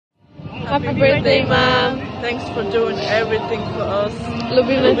Happy birthday, Mom. Thanks for doing everything for us.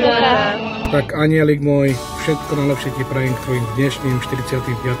 Ľubíme ťa. Tak anielik môj, všetko najlepšie ti prajem k tvojim dnešným 45.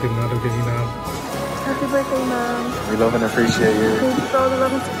 narodeninám. Happy birthday, Mom. We love and appreciate you. Thank you for all the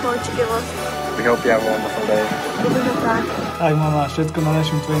love and support you give us. We hope you have a wonderful day. Ľubíme ťa. Aj mama, všetko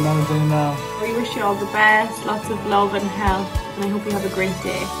najlepšie k tvojim narodeninám. We wish you all the best, lots of love and health, and I hope you have a great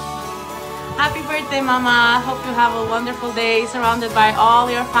day. Happy birthday, Mama. I hope you have a wonderful day surrounded by all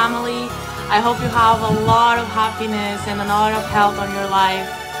your family. I hope you have a lot of happiness and a lot of health on your life.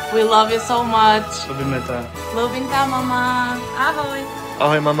 We love you so much. Ľubíme ťa. Ľubím ťa, Mama. Ahoj.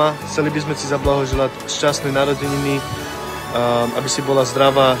 Ahoj mama, chceli by sme ti zablahoželať šťastné narodeniny, aby si bola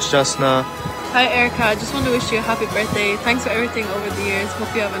zdravá, šťastná. Hi, Erika. I just want to wish you a happy birthday. Thanks for everything over the years. Hope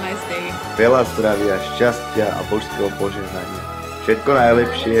you have a nice day. Veľa zdravia, šťastia a božského požehnania. Všetko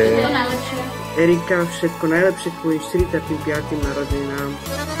najlepšie. Erika, všetko najlepšie k tvojim 45. narodeninám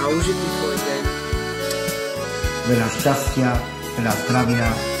a užitý tvoj deň. Veľa šťastia, veľa zdravia,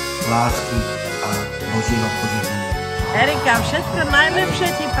 lásky a božieho požehnania. Erika, všetko najlepšie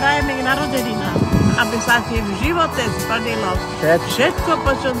ti prajeme k narodeninám, aby sa ti v živote splnilo všetko,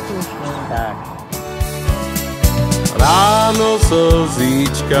 po čom túžiš. Tak. Ráno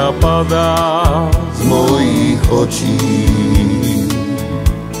slzička padá z mojich očí.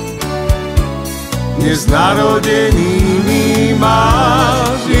 Dnes narodeniny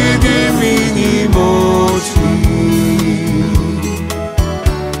máš jediný močí.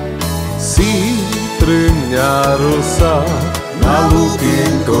 Si pre mňa rosa na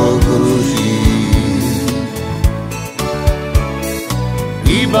lupienkoch ruží.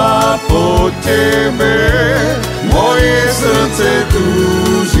 Iba po tebe moje srdce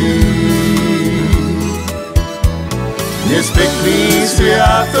túží. Dnes pekný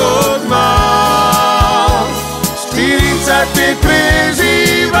sviatok mám, 45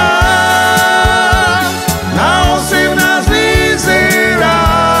 prežíva, na 18 vyzerá,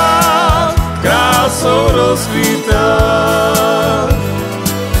 krásou rozkvitá.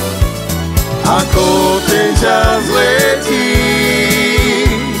 Ako ten čas letí,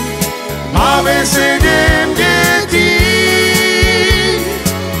 máme 7 detí,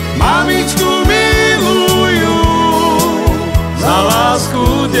 mamičku milujú, za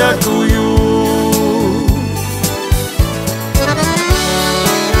lásku ďakujú.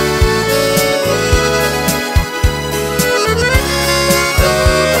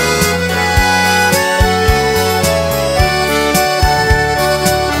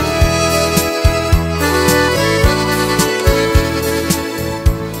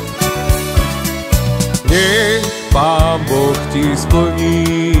 Nech Pán Boh ti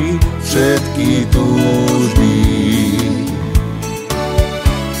splní všetky túžby.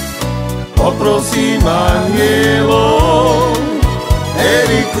 Poprosím anielov,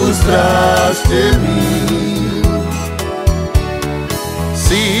 Eriku strážte mi.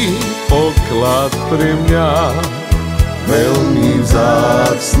 Si poklad pre mňa veľmi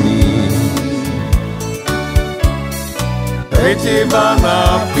vzácný. Pre teba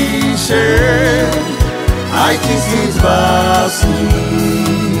napíšem aj 1000 básní.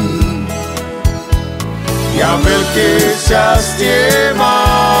 Ja veľké šťastie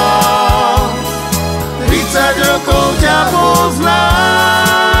mám, 30 rokov ťa poznám.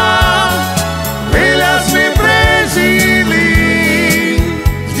 Veľa sme prežili,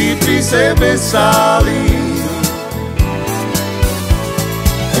 vždy pri sebe stáli.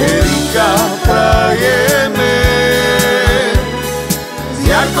 Erika, prajeme, s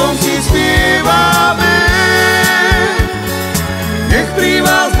Jarkom ti spievame, nech pri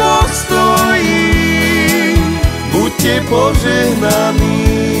vás Boh stojí, buďte požehnaní.